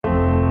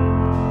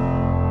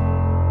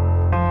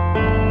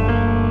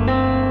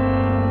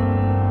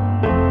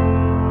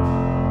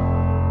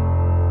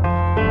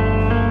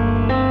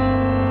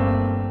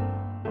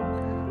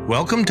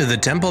Welcome to the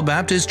Temple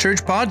Baptist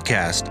Church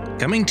podcast,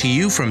 coming to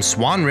you from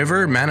Swan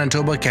River,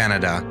 Manitoba,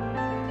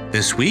 Canada.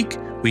 This week,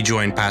 we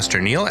join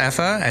Pastor Neil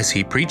Effa as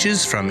he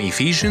preaches from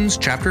Ephesians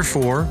chapter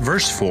 4,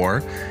 verse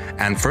 4,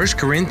 and 1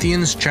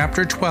 Corinthians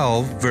chapter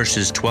 12,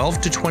 verses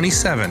 12 to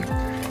 27,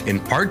 in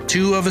part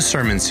 2 of a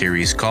sermon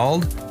series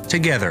called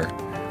Together,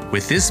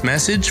 with this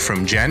message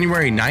from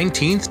January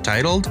 19th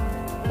titled,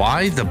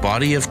 Why the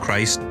Body of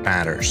Christ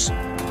Matters.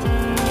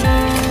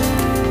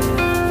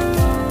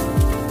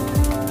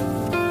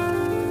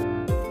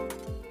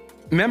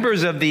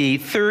 Members of the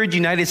 3rd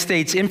United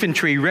States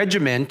Infantry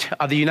Regiment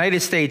of the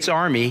United States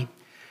Army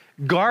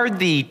guard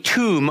the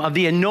tomb of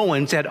the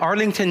Anoans at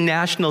Arlington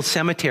National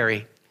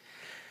Cemetery.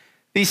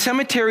 The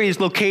cemetery is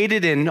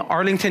located in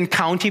Arlington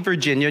County,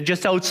 Virginia,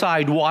 just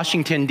outside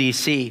Washington,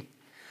 D.C.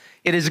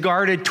 It is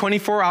guarded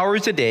 24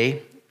 hours a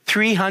day,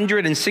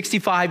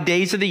 365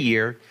 days of the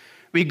year,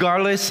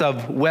 regardless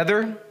of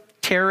weather,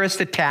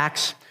 terrorist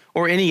attacks,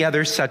 or any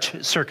other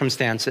such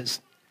circumstances.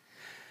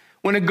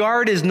 When a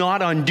guard is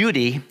not on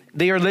duty,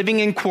 they are living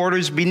in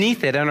quarters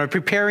beneath it and are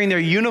preparing their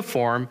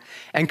uniform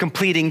and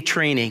completing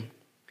training.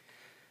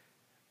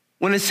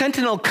 When a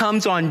sentinel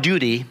comes on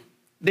duty,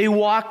 they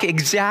walk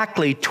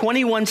exactly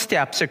 21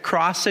 steps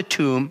across the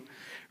tomb,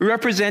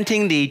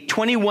 representing the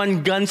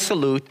 21-gun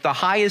salute, the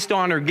highest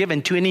honor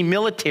given to any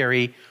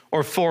military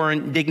or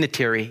foreign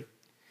dignitary.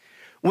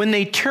 When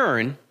they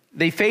turn,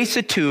 they face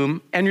the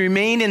tomb and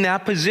remain in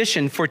that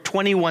position for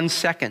 21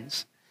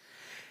 seconds.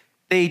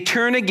 They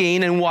turn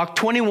again and walk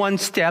 21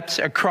 steps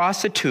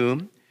across the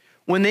tomb.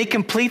 When they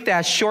complete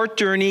that short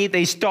journey,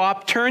 they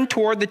stop, turn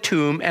toward the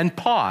tomb, and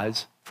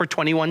pause for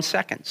 21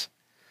 seconds.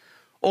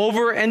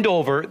 Over and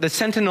over, the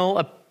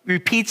sentinel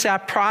repeats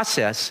that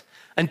process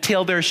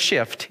until their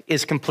shift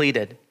is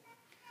completed.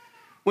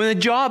 When the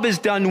job is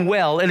done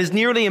well, it is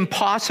nearly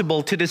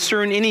impossible to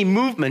discern any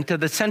movement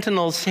of the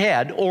sentinel's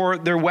head or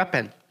their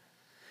weapon.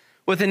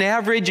 With an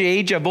average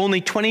age of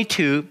only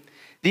 22,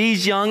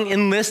 these young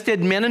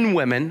enlisted men and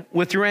women,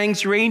 with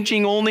ranks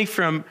ranging only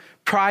from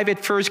private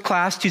first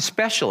class to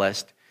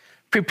specialist,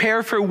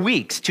 prepare for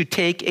weeks to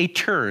take a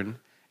turn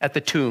at the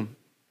tomb.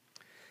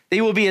 They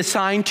will be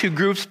assigned to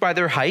groups by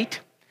their height.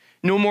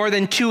 No more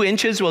than 2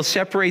 inches will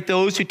separate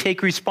those who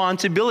take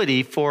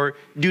responsibility for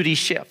duty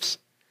shifts.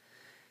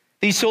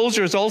 These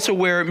soldiers also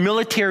wear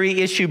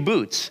military-issue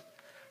boots.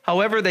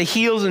 However, the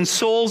heels and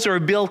soles are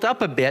built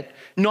up a bit,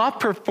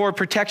 not for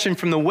protection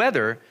from the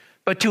weather,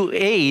 but to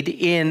aid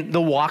in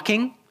the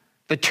walking,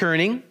 the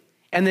turning,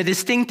 and the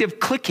distinctive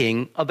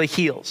clicking of the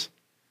heels.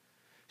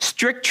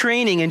 Strict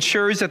training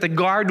ensures that the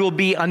guard will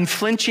be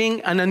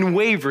unflinching and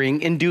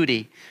unwavering in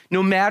duty,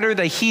 no matter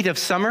the heat of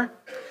summer,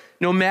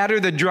 no matter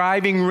the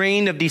driving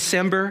rain of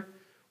December,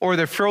 or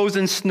the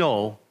frozen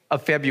snow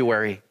of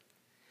February.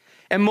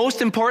 And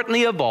most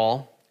importantly of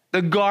all,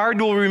 the guard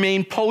will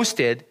remain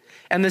posted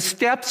and the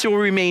steps will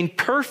remain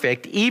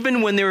perfect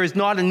even when there is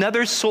not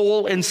another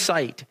soul in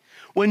sight,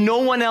 when no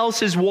one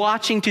else is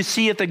watching to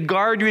see if the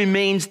guard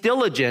remains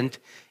diligent,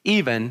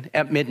 even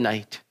at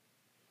midnight.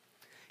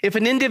 If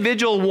an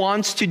individual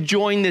wants to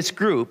join this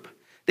group,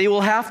 they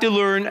will have to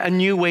learn a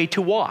new way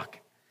to walk.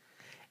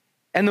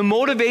 And the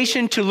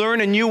motivation to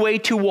learn a new way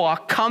to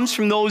walk comes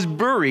from those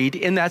buried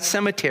in that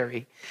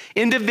cemetery,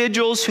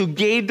 individuals who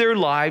gave their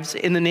lives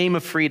in the name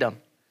of freedom.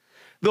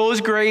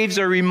 Those graves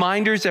are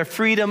reminders that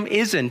freedom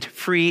isn't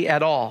free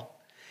at all.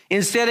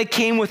 Instead, it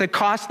came with a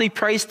costly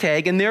price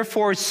tag, and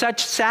therefore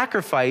such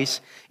sacrifice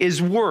is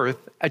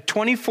worth a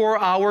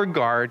 24-hour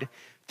guard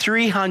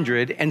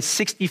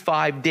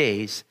 365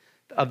 days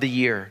of the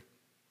year.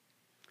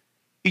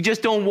 You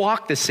just don't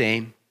walk the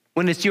same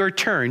when it's your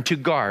turn to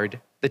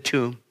guard the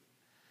tomb.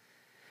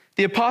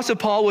 The Apostle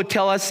Paul would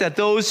tell us that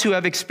those who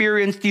have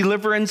experienced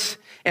deliverance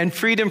and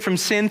freedom from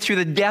sin through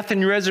the death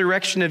and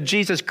resurrection of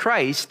Jesus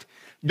Christ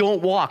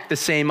don't walk the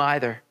same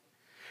either.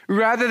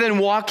 Rather than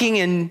walking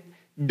in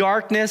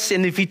darkness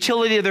and the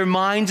futility of their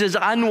minds as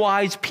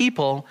unwise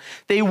people,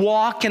 they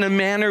walk in a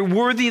manner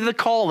worthy of the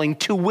calling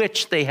to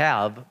which they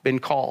have been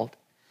called.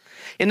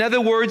 In other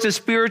words, the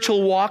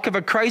spiritual walk of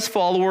a Christ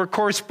follower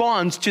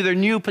corresponds to their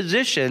new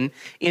position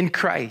in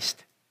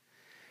Christ.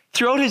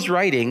 Throughout his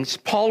writings,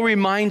 Paul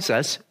reminds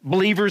us,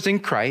 believers in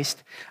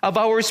Christ, of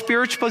our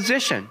spiritual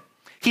position.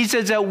 He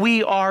says that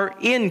we are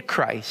in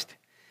Christ.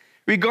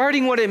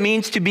 Regarding what it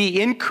means to be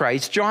in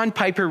Christ, John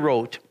Piper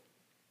wrote,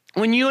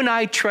 "When you and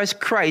I trust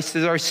Christ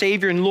as our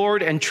Savior and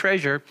Lord and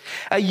treasure,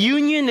 a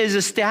union is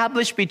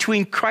established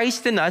between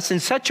Christ and us in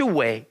such a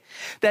way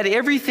that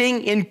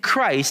everything in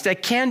Christ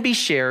that can be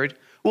shared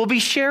will be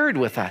shared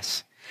with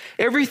us.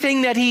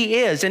 Everything that he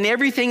is and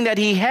everything that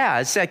he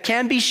has that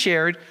can be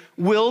shared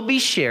will be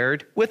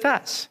shared with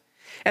us.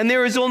 And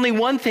there is only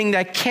one thing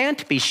that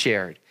can't be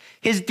shared,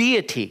 his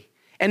deity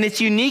and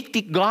its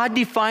unique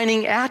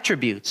God-defining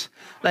attributes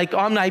like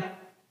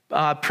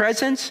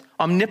presence,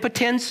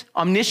 omnipotence,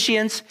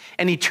 omniscience,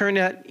 and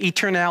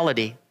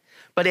eternality.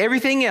 But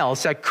everything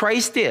else that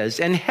Christ is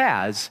and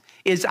has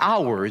is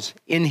ours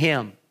in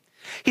him."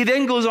 He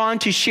then goes on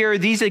to share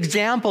these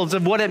examples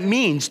of what it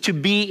means to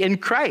be in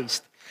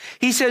Christ.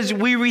 He says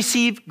we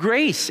receive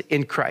grace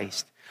in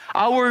Christ.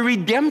 Our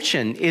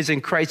redemption is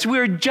in Christ. We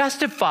are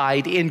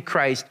justified in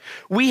Christ.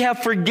 We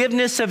have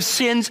forgiveness of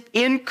sins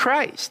in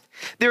Christ.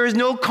 There is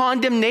no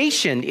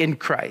condemnation in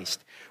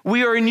Christ.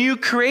 We are a new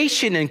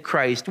creation in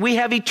Christ. We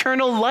have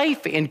eternal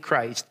life in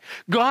Christ.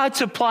 God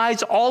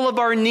supplies all of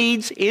our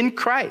needs in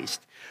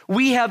Christ.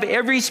 We have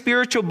every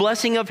spiritual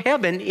blessing of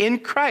heaven in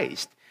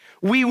Christ.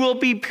 We will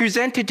be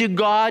presented to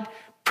God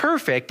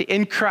perfect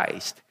in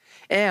Christ.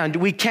 And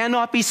we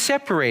cannot be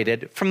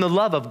separated from the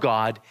love of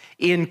God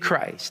in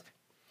Christ.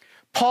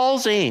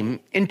 Paul's aim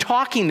in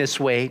talking this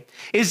way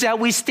is that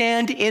we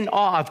stand in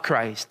awe of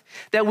Christ,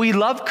 that we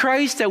love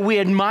Christ, that we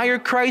admire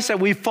Christ, that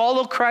we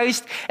follow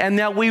Christ, and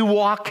that we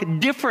walk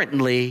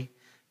differently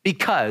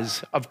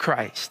because of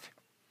Christ.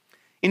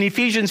 In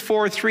Ephesians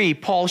 4:3,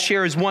 Paul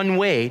shares one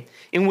way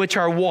in which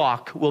our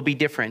walk will be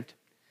different.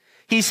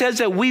 He says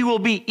that we will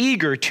be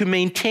eager to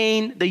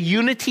maintain the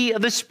unity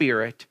of the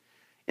Spirit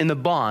in the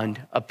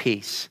bond of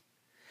peace.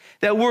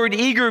 That word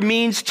eager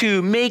means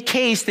to make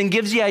haste and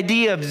gives the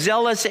idea of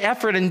zealous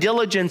effort and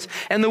diligence.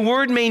 And the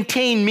word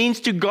maintain means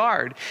to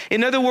guard.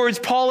 In other words,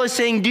 Paul is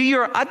saying, do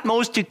your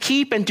utmost to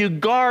keep and to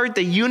guard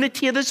the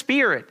unity of the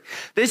Spirit.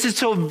 This is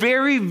so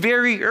very,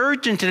 very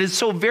urgent. And it's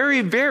so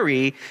very,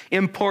 very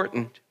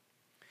important.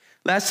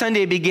 Last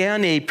Sunday I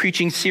began a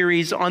preaching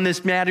series on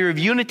this matter of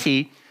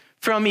unity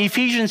from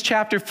Ephesians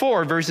chapter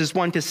 4, verses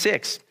 1 to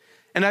 6.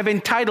 And I've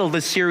entitled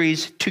the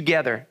series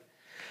Together.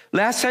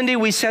 Last Sunday,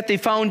 we set the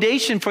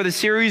foundation for the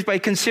series by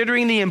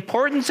considering the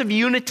importance of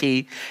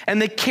unity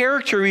and the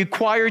character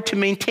required to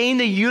maintain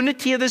the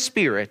unity of the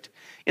Spirit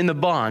in the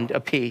bond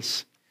of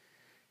peace.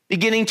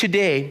 Beginning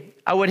today,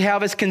 I would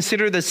have us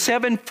consider the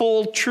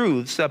sevenfold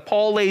truths that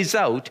Paul lays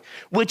out,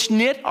 which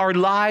knit our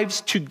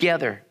lives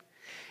together.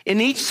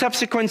 In each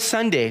subsequent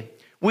Sunday,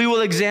 we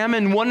will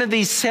examine one of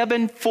these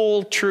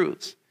sevenfold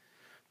truths.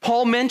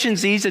 Paul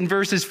mentions these in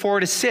verses 4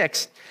 to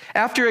 6.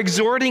 After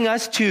exhorting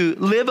us to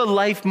live a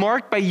life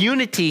marked by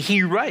unity,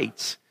 he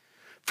writes,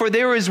 "For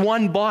there is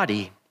one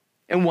body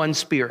and one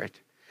Spirit,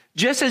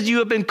 just as you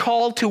have been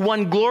called to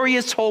one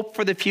glorious hope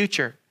for the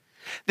future.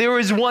 There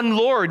is one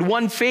Lord,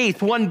 one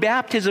faith, one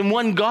baptism,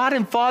 one God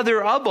and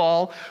Father of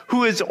all,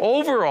 who is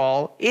over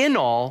all, in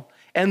all,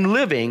 and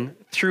living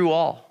through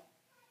all."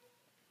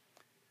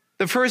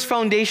 The first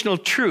foundational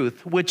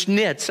truth which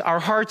knits our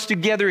hearts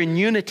together in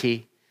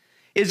unity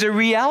is a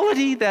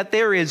reality that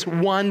there is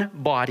one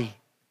body.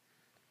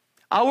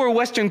 Our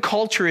Western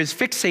culture is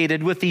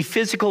fixated with the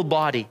physical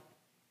body.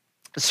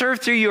 Surf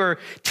through your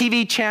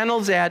TV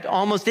channels at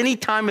almost any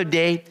time of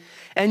day,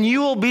 and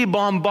you will be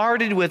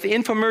bombarded with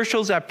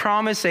infomercials that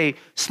promise a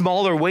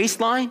smaller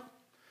waistline,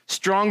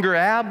 stronger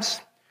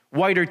abs,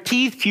 whiter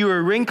teeth,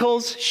 fewer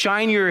wrinkles,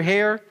 shinier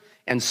hair,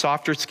 and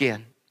softer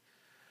skin.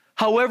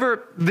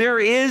 However, there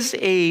is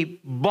a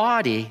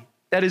body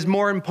that is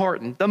more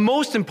important, the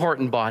most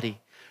important body,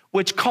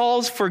 which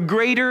calls for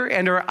greater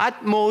and our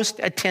utmost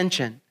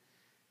attention.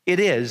 It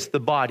is the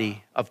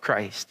body of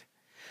Christ.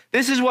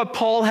 This is what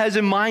Paul has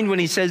in mind when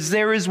he says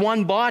there is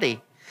one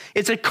body.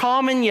 It's a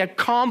common yet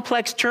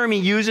complex term he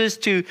uses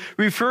to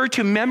refer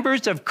to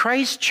members of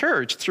Christ's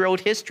church throughout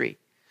history.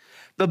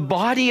 The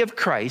body of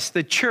Christ,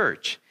 the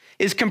church,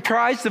 is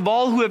comprised of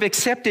all who have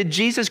accepted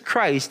Jesus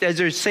Christ as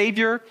their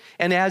Savior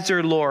and as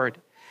their Lord.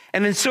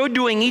 And in so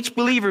doing, each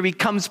believer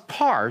becomes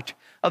part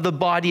of the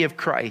body of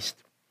Christ.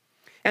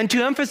 And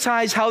to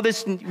emphasize how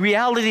this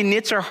reality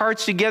knits our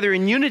hearts together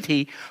in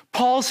unity,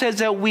 Paul says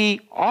that we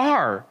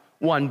are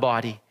one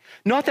body.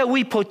 Not that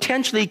we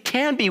potentially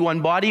can be one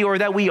body, or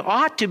that we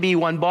ought to be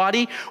one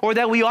body, or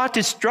that we ought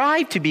to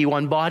strive to be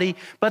one body,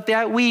 but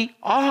that we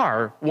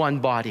are one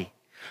body.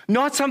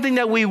 Not something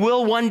that we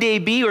will one day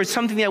be or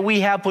something that we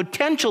have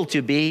potential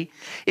to be.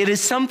 It is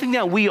something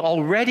that we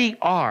already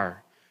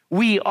are.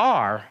 We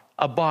are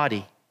a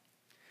body.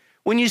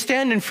 When you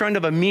stand in front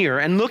of a mirror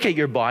and look at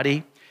your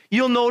body,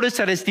 you'll notice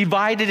that it's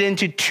divided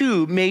into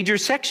two major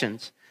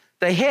sections,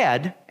 the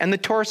head and the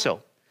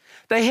torso.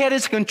 The head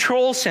is the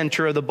control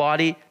center of the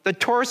body. The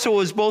torso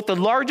is both the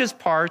largest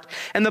part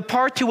and the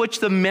part to which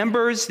the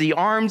members, the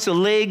arms, the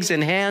legs,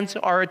 and hands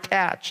are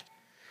attached.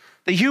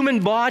 The human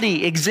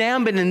body,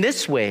 examined in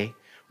this way,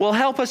 will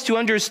help us to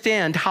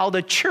understand how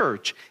the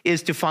church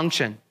is to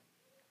function.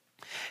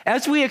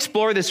 As we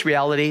explore this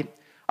reality,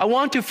 I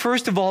want to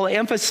first of all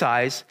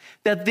emphasize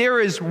that there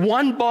is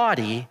one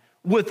body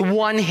with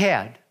one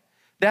head,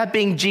 that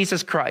being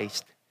Jesus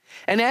Christ.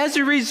 And as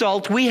a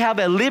result, we have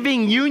a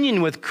living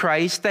union with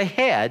Christ, the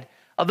head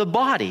of the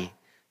body,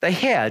 the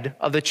head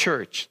of the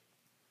church.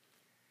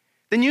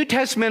 The New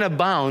Testament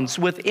abounds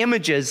with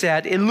images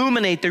that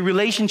illuminate the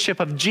relationship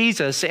of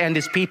Jesus and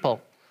his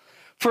people.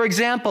 For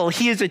example,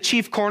 he is a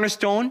chief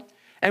cornerstone,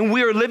 and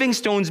we are living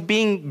stones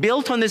being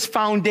built on this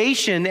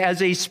foundation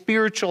as a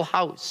spiritual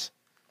house.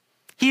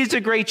 He is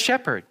a great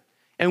shepherd,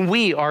 and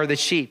we are the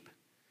sheep.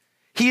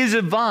 He is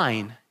a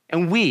vine,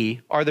 and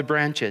we are the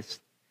branches.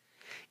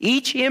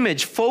 Each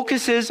image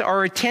focuses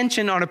our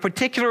attention on a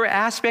particular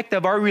aspect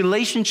of our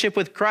relationship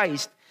with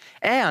Christ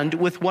and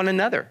with one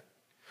another.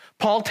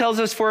 Paul tells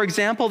us, for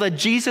example, that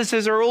Jesus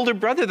is our older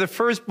brother, the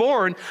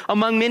firstborn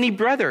among many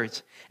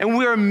brothers, and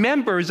we are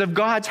members of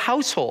God's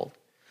household.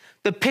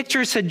 The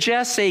picture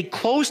suggests a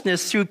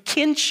closeness through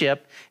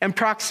kinship and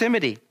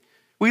proximity.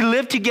 We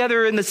live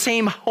together in the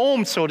same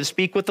home, so to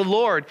speak, with the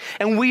Lord,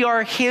 and we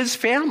are his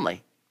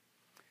family.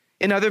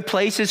 In other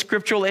places,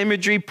 scriptural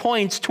imagery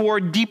points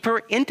toward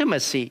deeper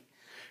intimacy.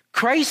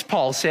 Christ,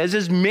 Paul says,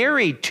 is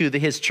married to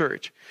his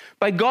church.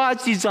 By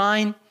God's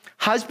design,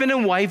 husband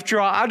and wife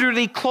draw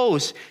utterly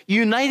close,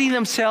 uniting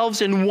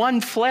themselves in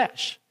one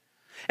flesh.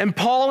 And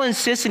Paul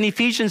insists in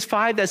Ephesians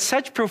 5 that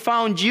such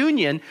profound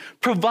union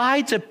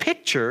provides a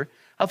picture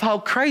of how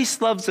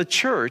Christ loves the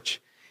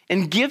church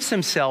and gives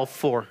himself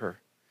for her.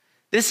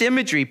 This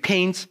imagery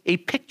paints a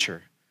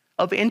picture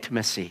of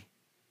intimacy.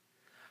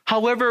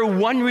 However,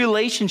 one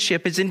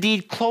relationship is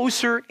indeed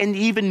closer and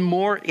even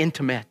more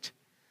intimate.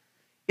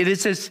 It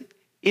is this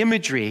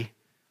imagery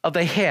of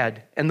the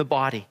head and the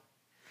body.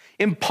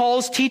 In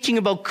Paul's teaching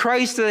about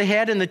Christ as the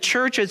head and the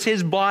church as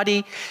his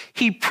body,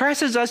 he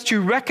presses us to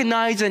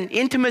recognize an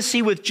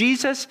intimacy with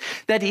Jesus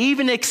that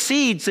even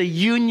exceeds the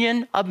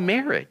union of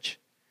marriage.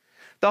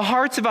 The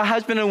hearts of a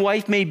husband and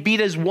wife may beat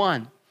as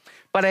one,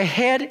 but a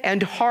head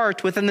and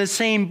heart within the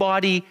same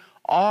body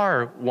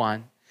are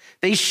one.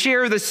 They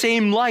share the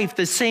same life,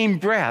 the same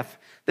breath,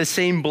 the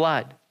same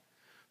blood.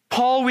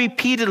 Paul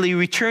repeatedly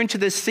returned to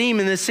this theme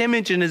and this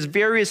image in his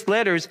various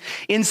letters,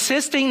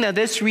 insisting that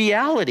this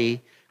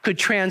reality could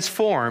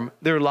transform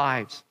their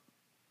lives.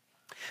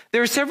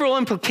 There are several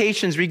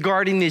implications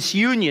regarding this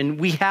union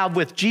we have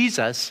with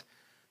Jesus,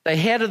 the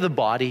head of the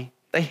body,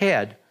 the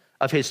head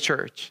of his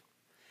church.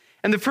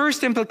 And the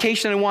first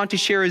implication I want to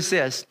share is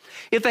this: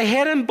 if the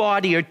head and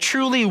body are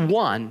truly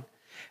one,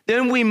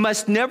 then we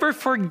must never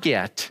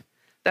forget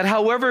that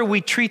however we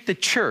treat the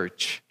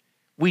church,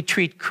 we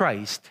treat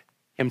Christ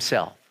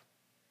himself.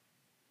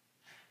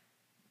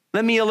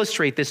 Let me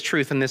illustrate this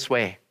truth in this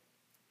way.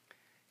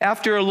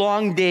 After a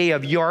long day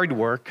of yard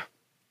work,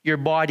 your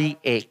body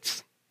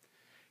aches.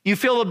 You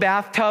fill a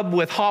bathtub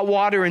with hot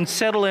water and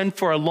settle in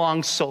for a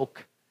long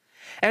soak.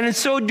 And in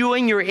so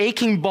doing, your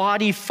aching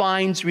body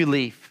finds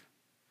relief.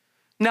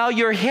 Now,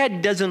 your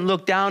head doesn't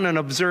look down and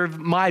observe,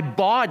 my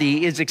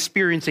body is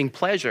experiencing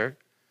pleasure.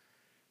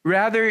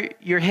 Rather,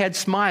 your head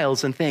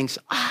smiles and thinks,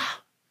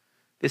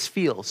 this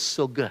feels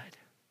so good.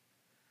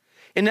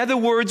 In other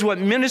words, what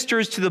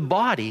ministers to the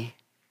body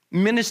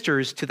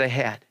ministers to the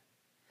head.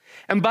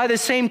 And by the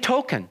same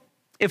token,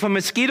 if a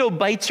mosquito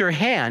bites your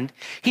hand,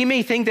 he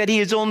may think that he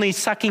is only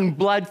sucking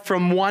blood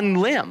from one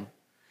limb.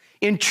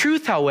 In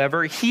truth,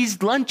 however,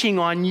 he's lunching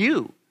on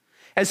you.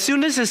 As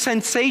soon as a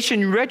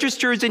sensation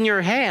registers in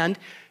your hand,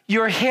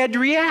 your head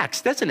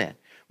reacts, doesn't it?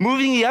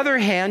 Moving the other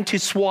hand to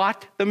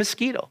swat the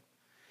mosquito.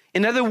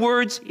 In other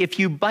words, if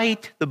you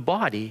bite the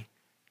body,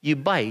 you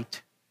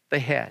bite the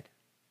head.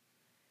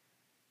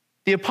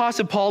 The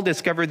Apostle Paul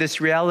discovered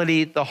this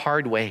reality the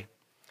hard way.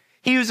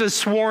 He was a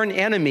sworn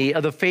enemy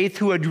of the faith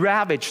who had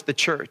ravaged the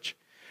church.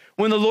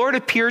 When the Lord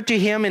appeared to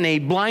him in a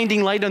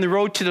blinding light on the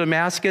road to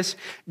Damascus,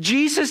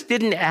 Jesus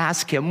didn't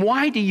ask him,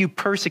 why do you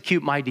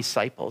persecute my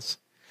disciples?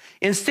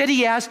 Instead,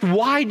 he asked,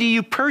 why do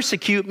you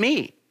persecute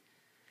me?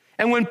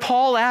 And when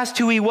Paul asked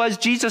who he was,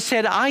 Jesus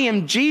said, I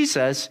am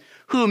Jesus,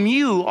 whom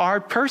you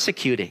are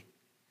persecuting.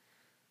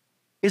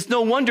 It's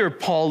no wonder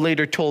Paul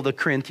later told the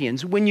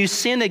Corinthians, when you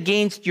sin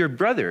against your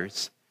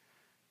brothers,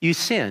 you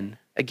sin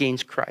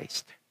against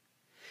Christ.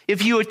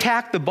 If you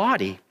attack the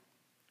body,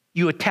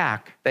 you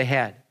attack the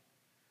head.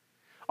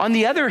 On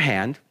the other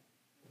hand,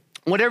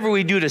 whatever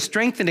we do to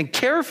strengthen and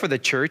care for the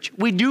church,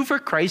 we do for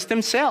Christ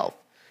himself.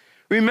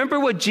 Remember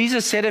what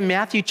Jesus said in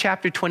Matthew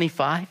chapter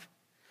 25?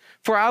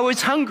 For I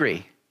was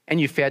hungry, and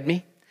you fed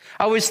me.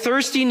 I was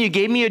thirsty, and you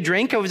gave me a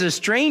drink. I was a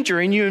stranger,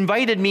 and you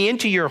invited me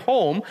into your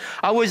home.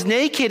 I was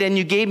naked, and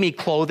you gave me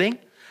clothing.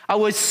 I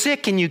was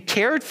sick, and you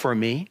cared for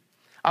me.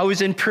 I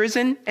was in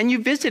prison, and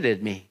you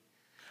visited me.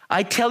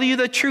 I tell you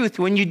the truth,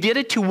 when you did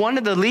it to one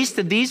of the least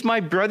of these,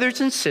 my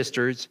brothers and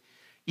sisters,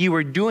 you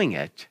were doing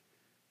it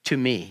to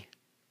me.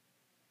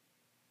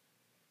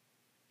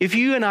 If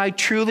you and I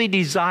truly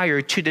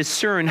desire to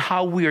discern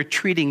how we are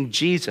treating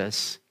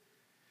Jesus,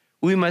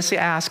 we must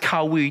ask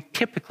how we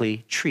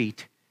typically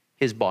treat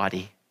his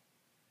body.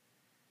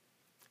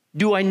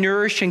 Do I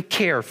nourish and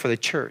care for the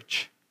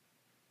church,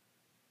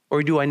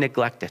 or do I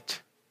neglect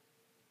it?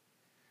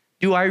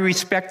 Do I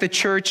respect the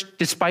church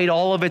despite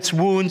all of its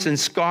wounds and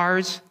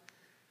scars,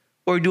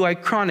 or do I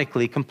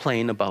chronically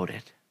complain about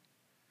it?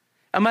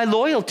 Am I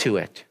loyal to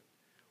it,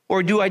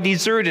 or do I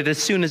desert it as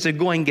soon as the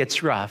going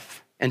gets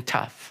rough and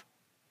tough?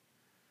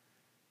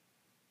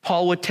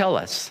 Paul would tell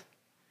us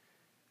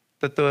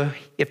that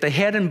if the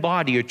head and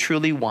body are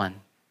truly one,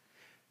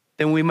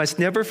 then we must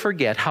never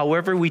forget,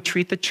 however we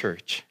treat the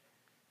church,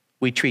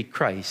 we treat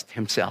Christ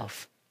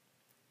himself.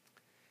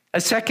 A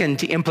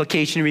second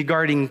implication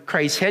regarding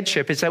Christ's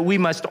headship is that we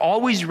must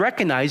always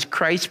recognize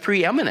Christ's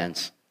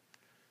preeminence.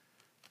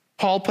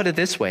 Paul put it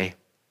this way,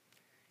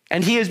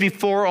 and he is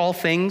before all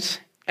things,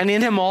 and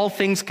in him all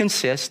things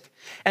consist,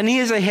 And he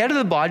is the head of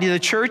the body, the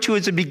church, who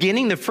is the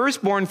beginning, the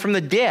firstborn from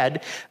the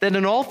dead, that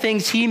in all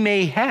things he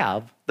may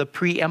have the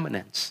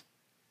preeminence.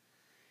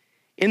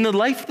 In the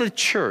life of the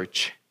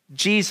church,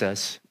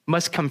 Jesus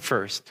must come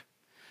first,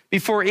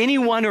 before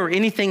anyone or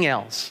anything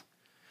else.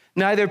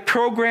 Neither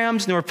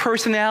programs, nor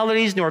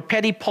personalities, nor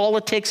petty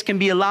politics can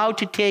be allowed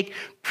to take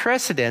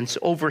precedence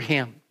over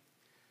him.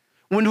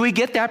 When we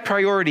get that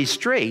priority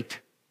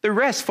straight, the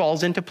rest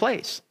falls into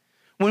place.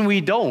 When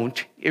we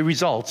don't, it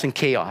results in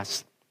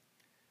chaos.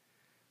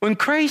 When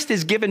Christ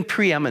is given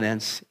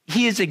preeminence,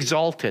 he is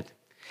exalted.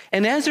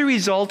 And as a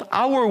result,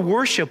 our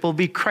worship will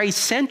be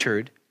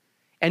Christ-centered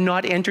and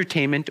not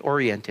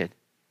entertainment-oriented.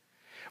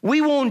 We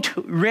won't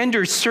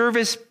render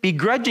service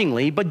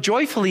begrudgingly, but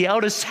joyfully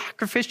out of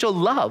sacrificial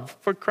love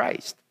for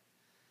Christ.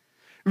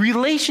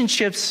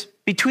 Relationships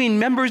between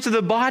members of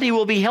the body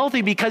will be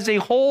healthy because they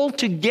hold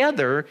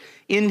together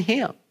in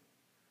him.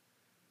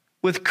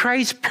 With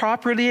Christ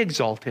properly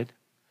exalted,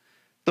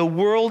 the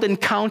world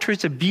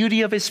encounters the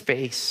beauty of his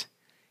face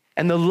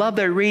and the love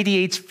that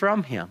radiates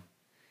from him,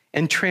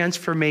 and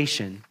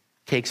transformation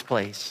takes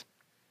place.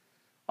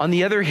 On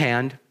the other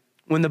hand,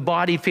 when the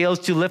body fails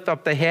to lift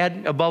up the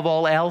head above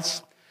all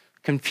else,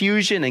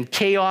 confusion and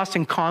chaos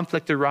and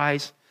conflict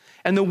arise,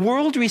 and the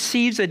world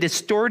receives a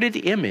distorted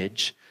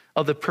image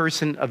of the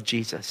person of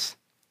Jesus.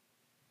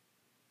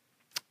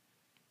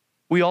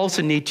 We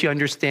also need to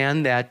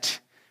understand that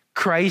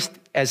Christ,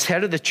 as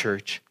head of the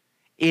church,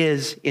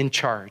 is in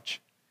charge.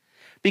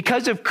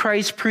 Because of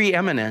Christ's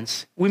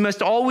preeminence, we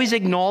must always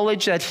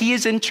acknowledge that he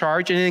is in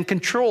charge and in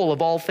control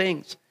of all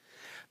things.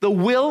 The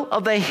will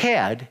of the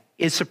head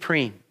is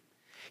supreme.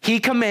 He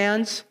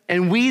commands,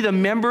 and we, the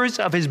members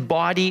of his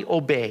body,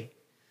 obey.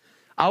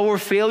 Our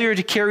failure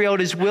to carry out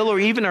his will, or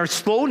even our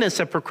slowness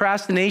of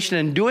procrastination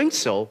in doing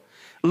so,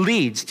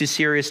 leads to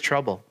serious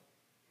trouble.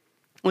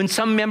 When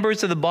some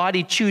members of the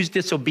body choose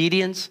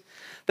disobedience,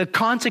 the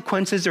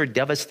consequences are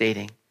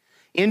devastating.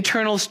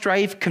 Internal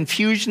strife,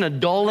 confusion, a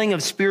dulling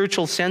of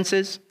spiritual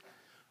senses.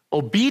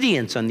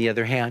 Obedience, on the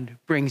other hand,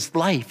 brings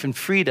life and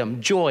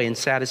freedom, joy and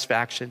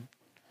satisfaction.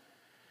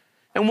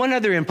 And one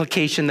other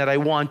implication that I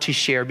want to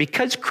share,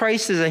 because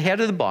Christ is the head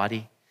of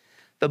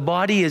the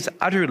body is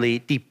utterly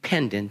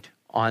dependent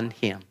on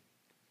him.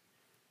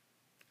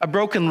 A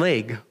broken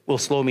leg will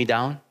slow me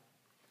down.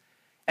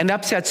 An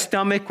upset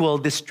stomach will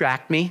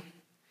distract me.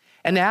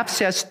 An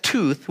abscessed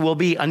tooth will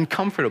be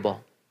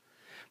uncomfortable.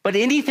 But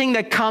anything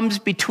that comes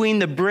between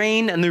the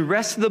brain and the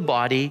rest of the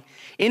body,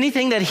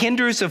 anything that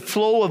hinders the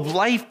flow of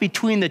life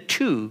between the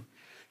two,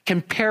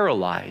 can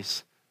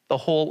paralyze the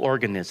whole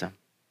organism.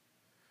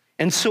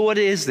 And so it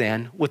is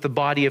then with the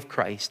body of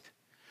Christ.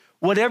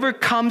 Whatever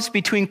comes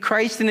between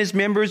Christ and his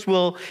members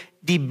will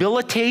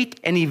debilitate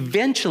and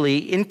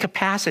eventually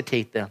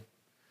incapacitate them,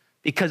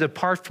 because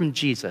apart from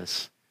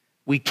Jesus,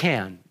 we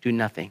can do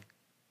nothing.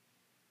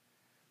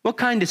 What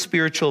kind of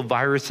spiritual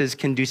viruses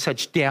can do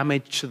such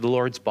damage to the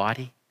Lord's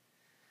body?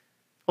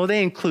 Well,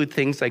 they include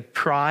things like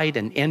pride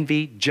and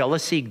envy,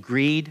 jealousy,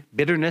 greed,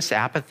 bitterness,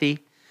 apathy,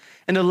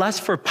 and a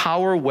lust for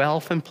power,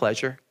 wealth, and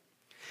pleasure.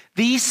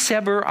 These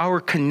sever our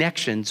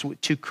connections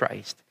to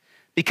Christ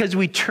because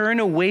we turn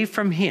away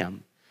from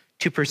him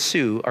to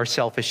pursue our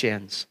selfish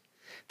ends.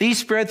 These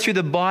spread through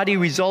the body,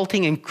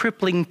 resulting in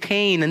crippling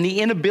pain and the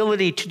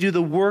inability to do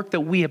the work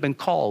that we have been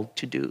called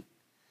to do.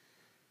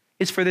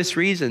 It's for this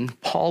reason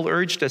Paul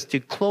urged us to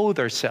clothe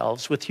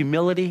ourselves with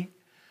humility,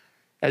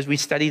 as we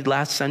studied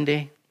last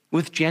Sunday,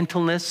 with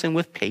gentleness and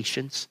with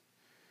patience,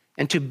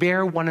 and to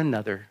bear one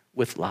another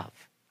with love.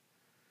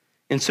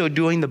 In so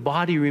doing, the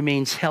body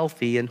remains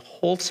healthy and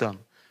wholesome,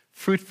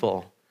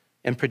 fruitful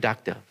and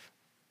productive.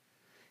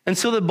 And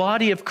so the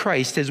body of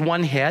Christ has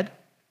one head,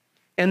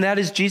 and that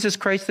is Jesus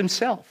Christ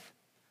himself.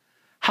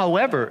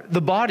 However,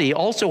 the body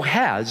also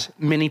has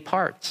many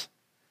parts.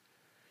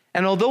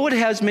 And although it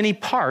has many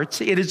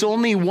parts, it is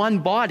only one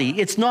body.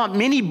 It's not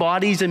many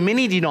bodies and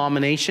many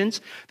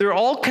denominations. They're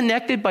all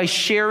connected by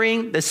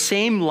sharing the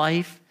same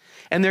life,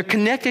 and they're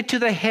connected to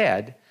the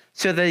head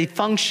so that they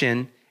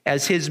function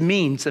as his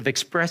means of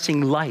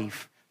expressing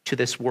life to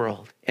this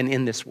world and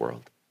in this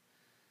world.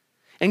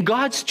 And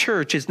God's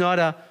church is not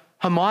a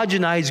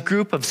homogenized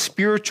group of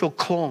spiritual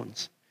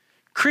clones.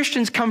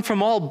 Christians come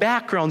from all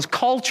backgrounds,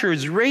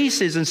 cultures,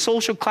 races, and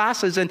social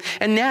classes and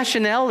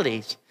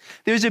nationalities.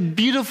 There's a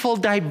beautiful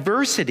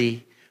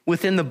diversity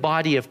within the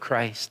body of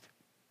Christ.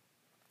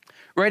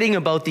 Writing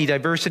about the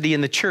diversity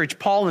in the church,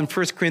 Paul in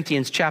 1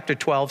 Corinthians chapter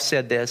 12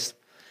 said this.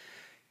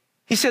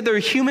 He said, "The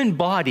human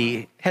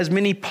body has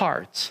many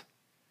parts,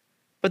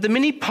 but the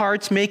many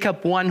parts make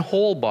up one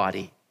whole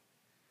body.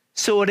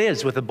 So it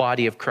is with the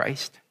body of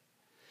Christ.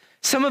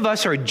 Some of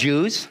us are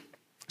Jews,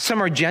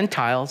 some are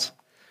Gentiles,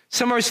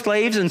 some are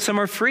slaves, and some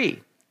are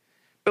free.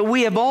 But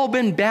we have all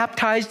been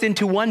baptized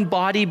into one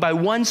body by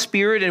one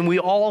Spirit, and we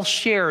all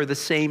share the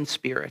same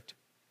Spirit."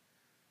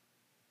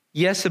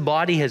 Yes, the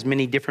body has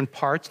many different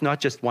parts, not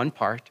just one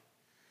part.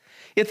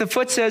 If the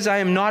foot says, "I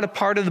am not a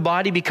part of the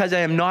body because I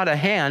am not a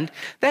hand,"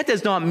 that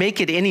does not make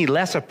it any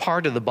less a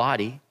part of the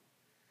body.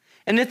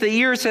 And if the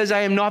ear says,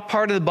 I am not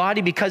part of the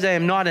body because I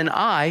am not an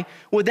eye,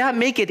 would that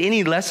make it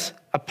any less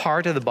a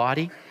part of the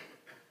body?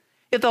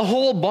 If the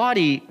whole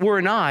body were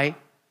an eye,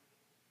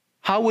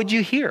 how would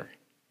you hear?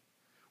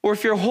 Or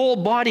if your whole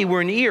body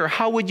were an ear,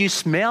 how would you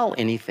smell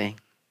anything?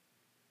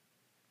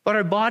 But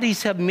our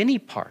bodies have many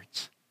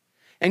parts,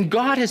 and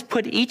God has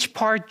put each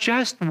part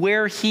just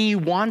where He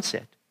wants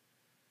it.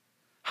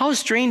 How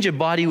strange a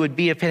body would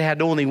be if it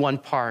had only one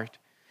part.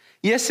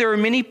 Yes, there are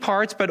many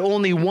parts, but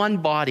only one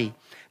body.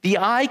 The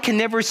eye can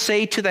never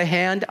say to the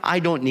hand, I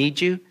don't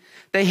need you.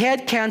 The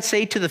head can't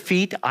say to the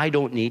feet, I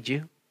don't need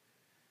you.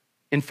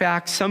 In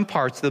fact, some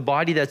parts of the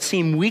body that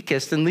seem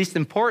weakest and least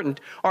important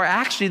are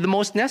actually the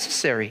most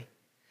necessary.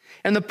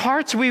 And the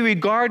parts we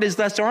regard as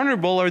less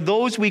honorable are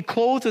those we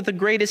clothe with the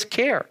greatest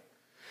care.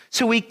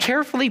 So we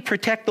carefully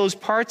protect those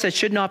parts that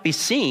should not be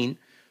seen,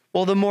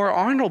 while the more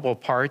honorable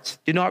parts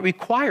do not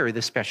require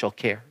the special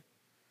care.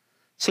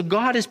 So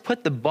God has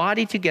put the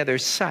body together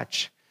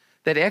such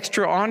that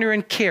extra honor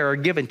and care are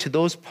given to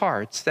those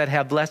parts that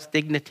have less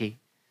dignity.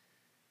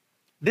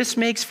 This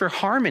makes for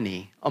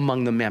harmony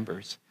among the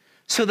members,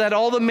 so that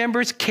all the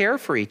members care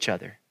for each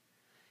other.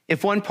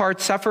 If one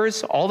part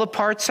suffers, all the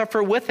parts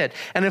suffer with it.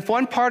 And if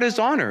one part is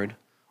honored,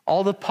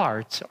 all the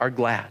parts are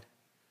glad.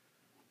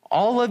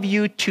 All of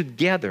you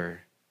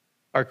together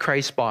are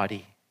Christ's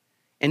body,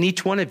 and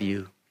each one of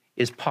you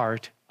is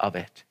part of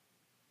it.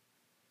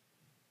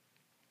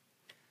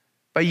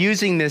 By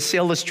using this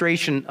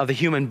illustration of the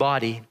human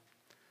body,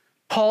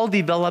 Paul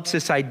develops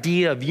this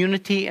idea of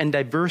unity and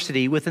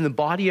diversity within the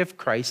body of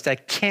Christ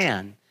that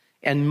can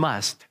and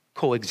must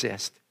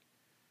coexist.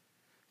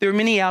 There are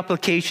many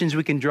applications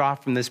we can draw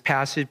from this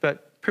passage,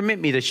 but permit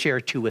me to share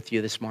two with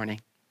you this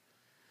morning.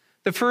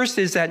 The first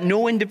is that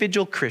no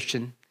individual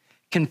Christian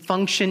can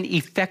function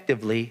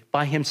effectively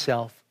by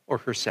himself or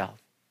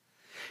herself.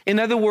 In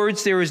other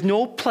words, there is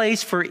no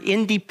place for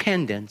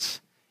independence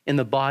in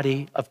the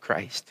body of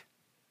Christ.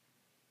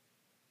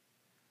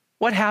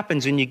 What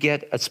happens when you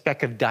get a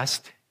speck of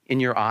dust in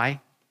your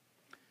eye?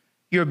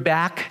 Your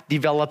back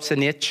develops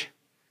an itch,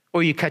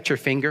 or you cut your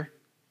finger.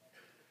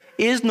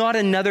 Is not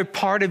another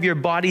part of your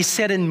body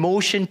set in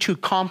motion to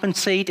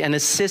compensate and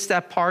assist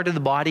that part of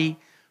the body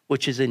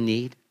which is in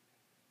need?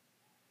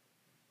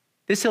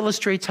 This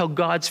illustrates how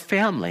God's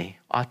family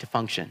ought to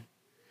function.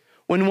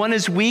 When one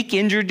is weak,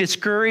 injured,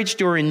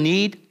 discouraged, or in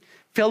need,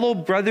 fellow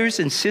brothers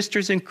and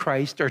sisters in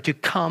Christ are to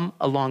come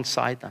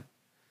alongside them.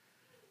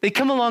 They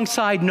come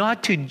alongside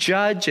not to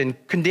judge and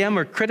condemn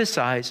or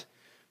criticize,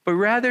 but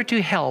rather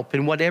to help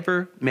in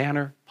whatever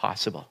manner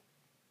possible.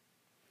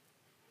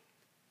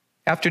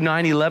 After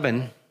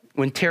 9/11,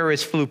 when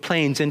terrorists flew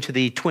planes into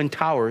the Twin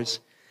Towers,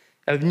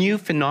 a new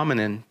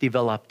phenomenon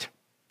developed.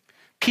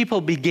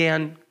 People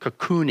began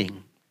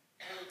cocooning.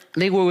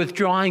 They were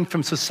withdrawing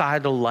from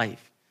societal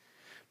life.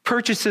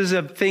 Purchases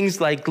of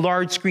things like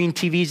large screen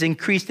TVs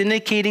increased,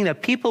 indicating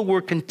that people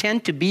were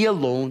content to be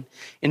alone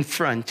in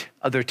front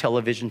of their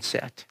television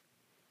set.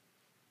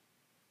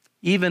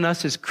 Even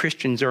us as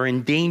Christians are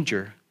in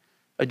danger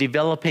of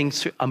developing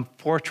a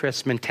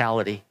fortress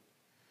mentality.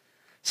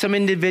 Some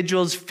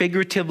individuals,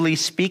 figuratively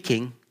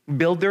speaking,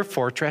 build their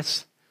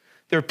fortress,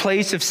 their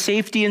place of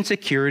safety and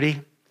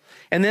security,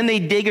 and then they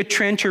dig a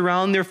trench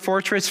around their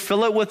fortress,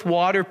 fill it with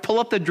water, pull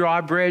up the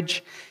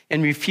drawbridge,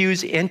 and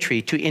refuse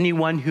entry to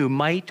anyone who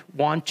might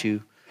want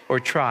to or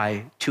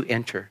try to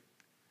enter.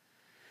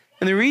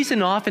 And the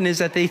reason often is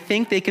that they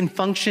think they can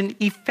function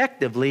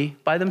effectively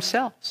by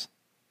themselves.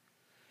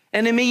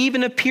 And it may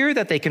even appear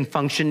that they can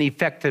function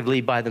effectively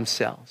by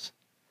themselves.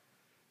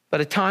 But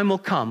a time will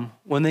come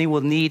when they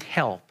will need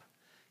help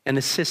and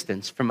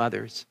assistance from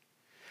others.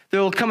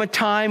 There will come a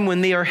time when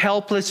they are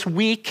helpless,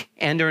 weak,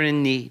 and are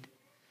in need.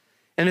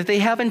 And if they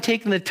haven't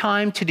taken the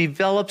time to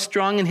develop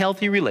strong and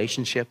healthy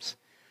relationships,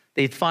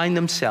 they'd find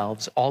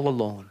themselves all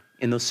alone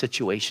in those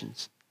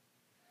situations.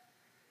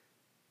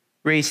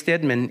 Ray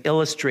Stedman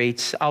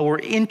illustrates our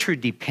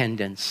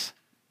interdependence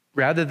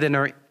rather than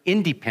our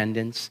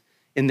independence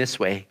in this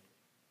way.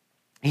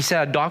 He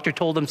said a doctor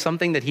told him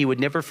something that he would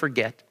never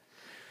forget.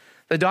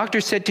 The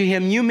doctor said to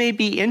him, "You may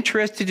be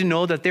interested to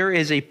know that there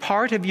is a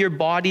part of your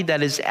body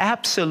that is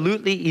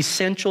absolutely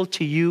essential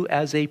to you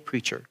as a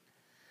preacher.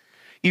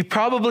 You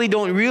probably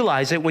don't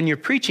realize it when you're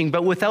preaching,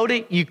 but without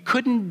it, you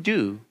couldn't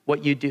do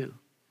what you do."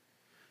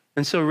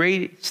 And so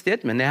Ray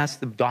Stedman asked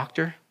the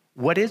doctor,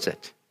 "What is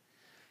it?"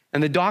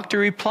 And the doctor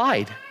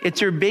replied,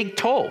 "It's your big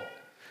toe.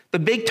 The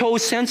big toe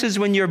senses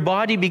when your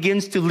body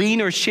begins to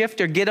lean or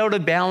shift or get out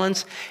of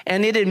balance,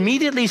 and it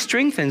immediately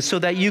strengthens so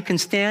that you can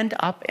stand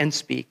up and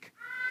speak.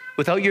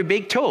 Without your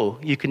big toe,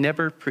 you can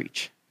never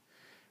preach."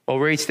 Well,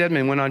 Ray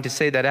Stedman went on to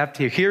say that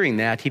after hearing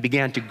that, he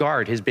began to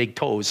guard his big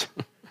toes.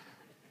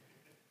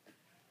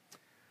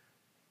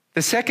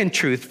 The second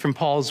truth from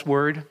Paul's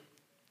word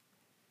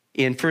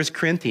in 1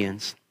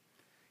 Corinthians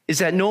is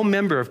that no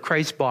member of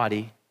Christ's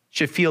body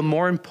should feel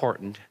more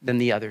important than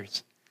the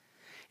others.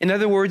 In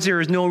other words, there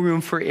is no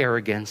room for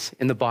arrogance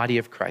in the body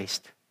of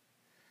Christ.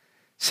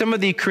 Some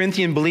of the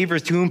Corinthian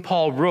believers to whom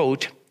Paul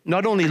wrote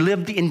not only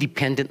lived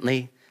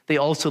independently, they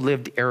also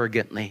lived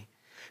arrogantly.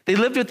 They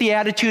lived with the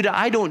attitude,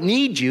 I don't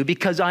need you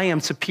because I am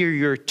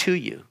superior to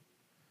you.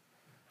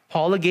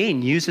 Paul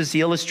again uses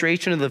the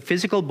illustration of the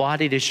physical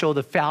body to show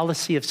the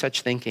fallacy of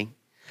such thinking.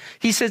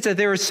 He says that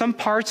there are some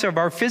parts of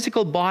our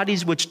physical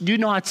bodies which do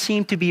not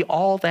seem to be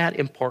all that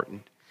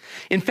important.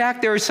 In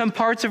fact, there are some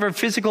parts of our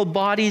physical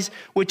bodies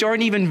which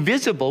aren't even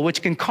visible,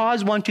 which can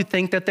cause one to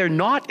think that they're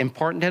not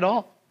important at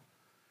all.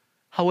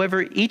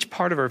 However, each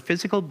part of our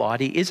physical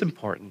body is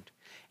important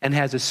and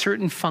has a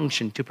certain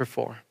function to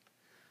perform.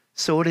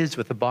 So it is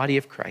with the body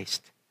of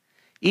Christ.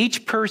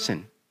 Each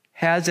person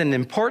has an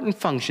important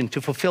function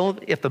to fulfill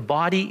if the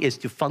body is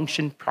to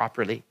function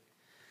properly.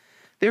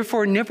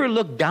 Therefore, never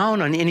look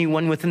down on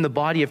anyone within the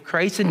body of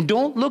Christ, and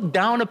don't look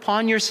down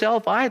upon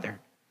yourself either.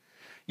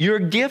 Your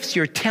gifts,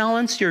 your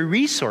talents, your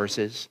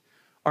resources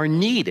are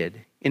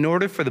needed in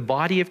order for the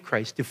body of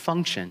Christ to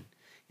function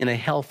in a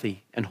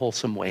healthy and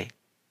wholesome way.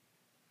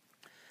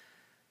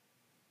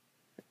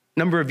 A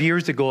number of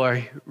years ago,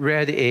 I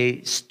read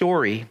a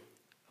story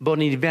about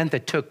an event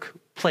that took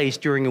place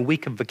during a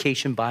week of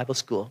vacation Bible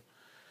school.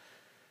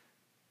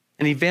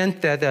 An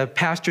event that a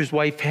pastor's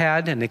wife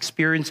had, an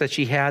experience that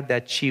she had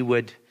that she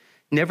would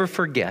never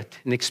forget,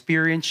 an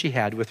experience she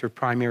had with her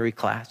primary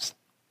class.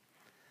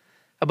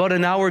 About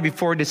an hour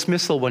before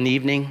dismissal one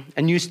evening,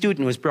 a new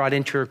student was brought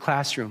into her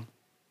classroom.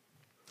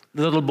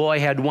 The little boy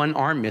had one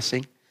arm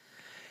missing.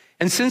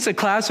 And since the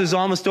class was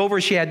almost over,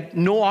 she had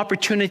no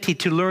opportunity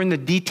to learn the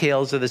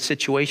details of the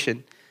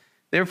situation.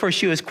 Therefore,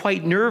 she was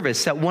quite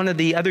nervous that one of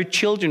the other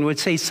children would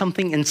say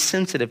something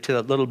insensitive to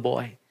that little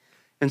boy.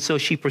 And so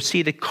she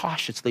proceeded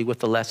cautiously with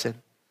the lesson.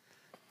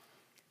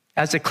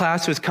 As the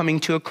class was coming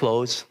to a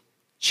close,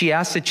 she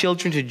asked the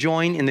children to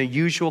join in the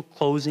usual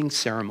closing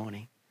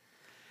ceremony.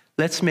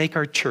 Let's make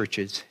our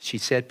churches, she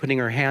said, putting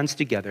her hands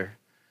together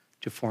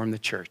to form the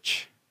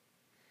church.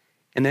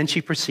 And then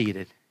she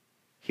proceeded.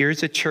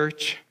 Here's a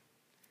church.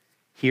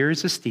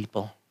 Here's a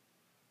steeple.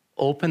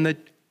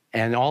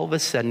 And all of a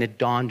sudden it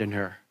dawned on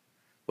her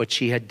what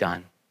she had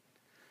done.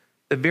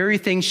 The very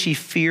thing she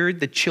feared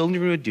the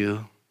children would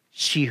do,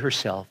 she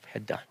herself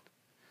had done.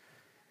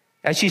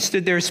 As she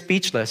stood there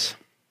speechless,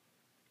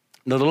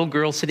 the little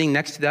girl sitting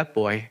next to that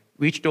boy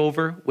reached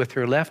over with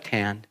her left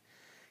hand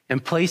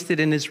and placed it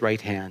in his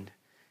right hand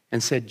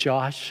and said,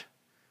 Josh,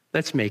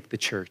 let's make the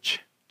church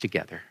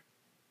together.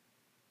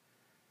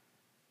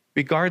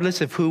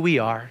 Regardless of who we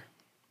are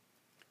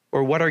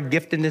or what our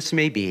giftedness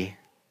may be,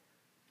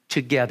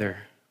 together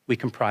we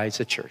comprise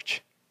a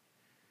church.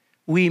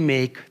 We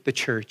make the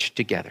church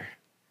together.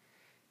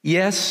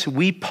 Yes,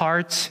 we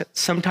parts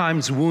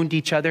sometimes wound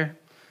each other,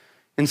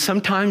 and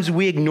sometimes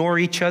we ignore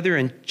each other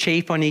and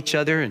chafe on each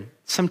other, and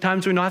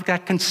sometimes we're not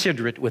that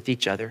considerate with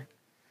each other.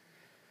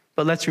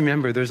 But let's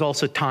remember, there's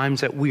also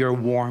times that we are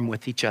warm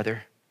with each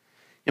other,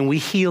 and we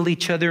heal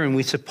each other and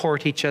we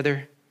support each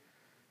other.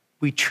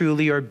 We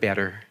truly are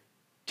better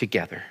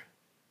together.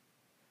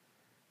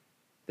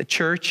 The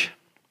church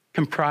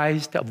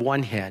comprised of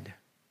one head,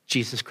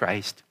 Jesus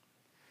Christ.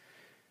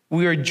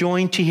 We are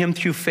joined to him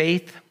through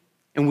faith,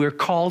 and we're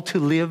called to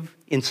live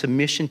in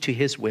submission to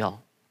his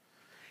will.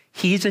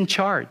 He's in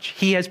charge.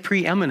 He has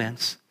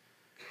preeminence.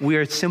 We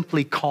are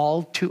simply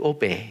called to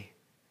obey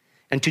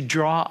and to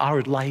draw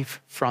our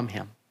life from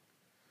him.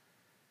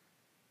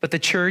 But the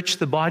church,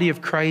 the body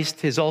of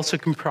Christ, is also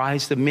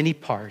comprised of many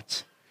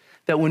parts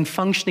that when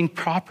functioning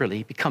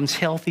properly becomes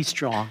healthy,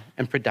 strong,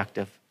 and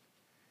productive.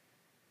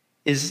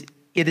 It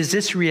is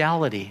this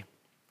reality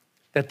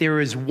that there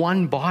is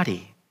one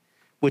body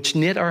which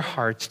knit our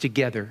hearts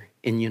together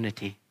in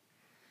unity.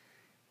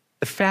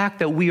 The fact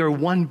that we are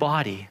one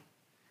body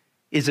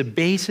is a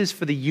basis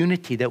for the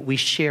unity that we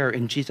share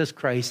in Jesus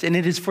Christ. And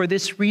it is for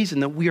this reason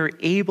that we are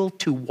able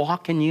to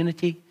walk in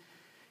unity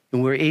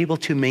and we're able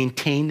to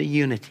maintain the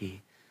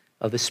unity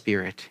of the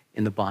Spirit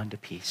in the bond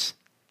of peace.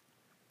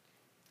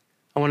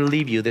 I want to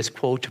leave you this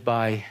quote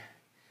by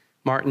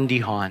Martin D.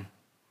 Hahn.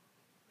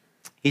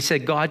 He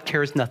said, God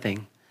cares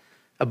nothing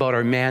about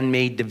our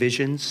man-made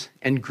divisions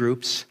and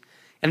groups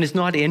and is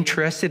not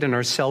interested in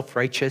our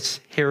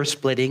self-righteous,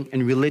 hair-splitting,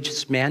 and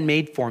religious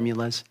man-made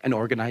formulas and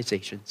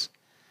organizations.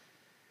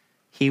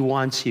 He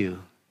wants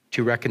you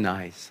to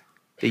recognize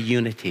the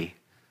unity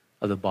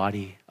of the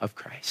body of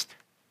Christ.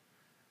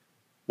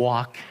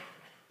 Walk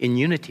in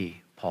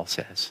unity, Paul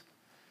says,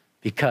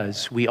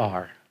 because we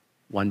are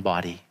one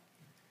body.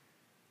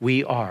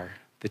 We are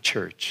the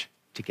church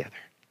together.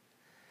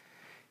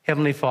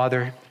 Heavenly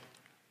Father,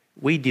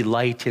 we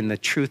delight in the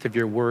truth of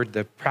your word,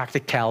 the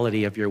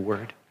practicality of your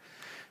word.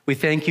 We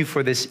thank you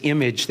for this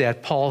image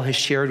that Paul has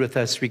shared with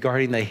us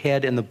regarding the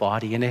head and the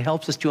body, and it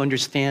helps us to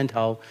understand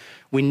how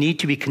we need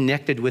to be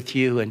connected with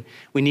you, and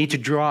we need to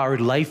draw our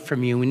life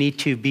from you. We need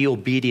to be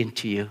obedient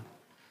to you.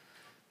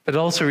 But it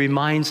also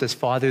reminds us,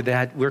 Father,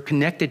 that we're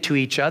connected to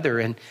each other,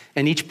 and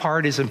each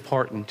part is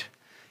important.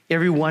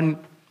 Everyone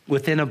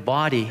within a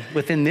body,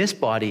 within this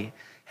body,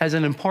 has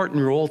an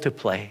important role to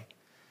play.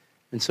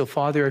 And so,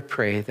 Father, I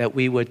pray that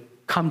we would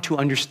come to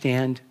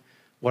understand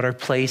what our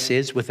place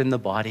is within the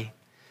body,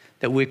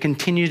 that we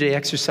continue to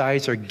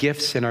exercise our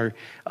gifts and our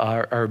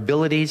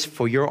abilities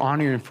for your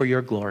honor and for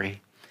your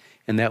glory,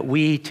 and that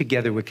we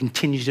together would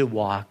continue to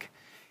walk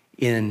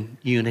in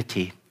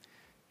unity,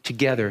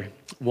 together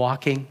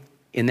walking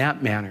in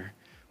that manner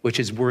which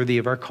is worthy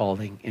of our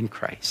calling in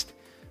Christ,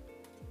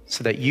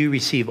 so that you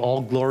receive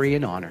all glory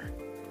and honor.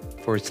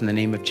 For it's in the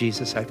name of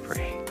Jesus I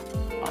pray.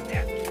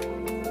 Amen.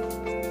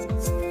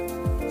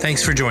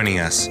 Thanks for joining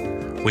us.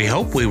 We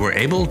hope we were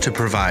able to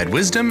provide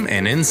wisdom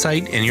and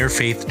insight in your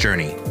faith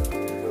journey.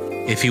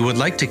 If you would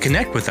like to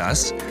connect with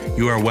us,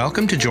 you are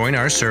welcome to join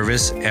our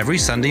service every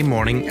Sunday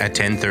morning at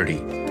 10:30.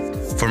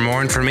 For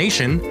more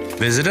information,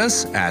 visit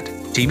us at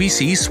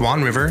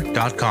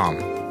tbcswanriver.com.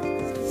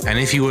 And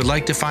if you would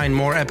like to find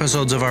more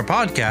episodes of our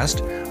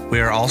podcast, we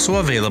are also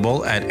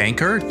available at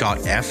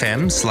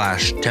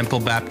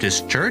anchor.fm/Temple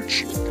Baptist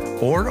Church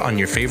or on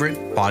your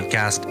favorite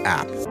podcast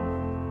app.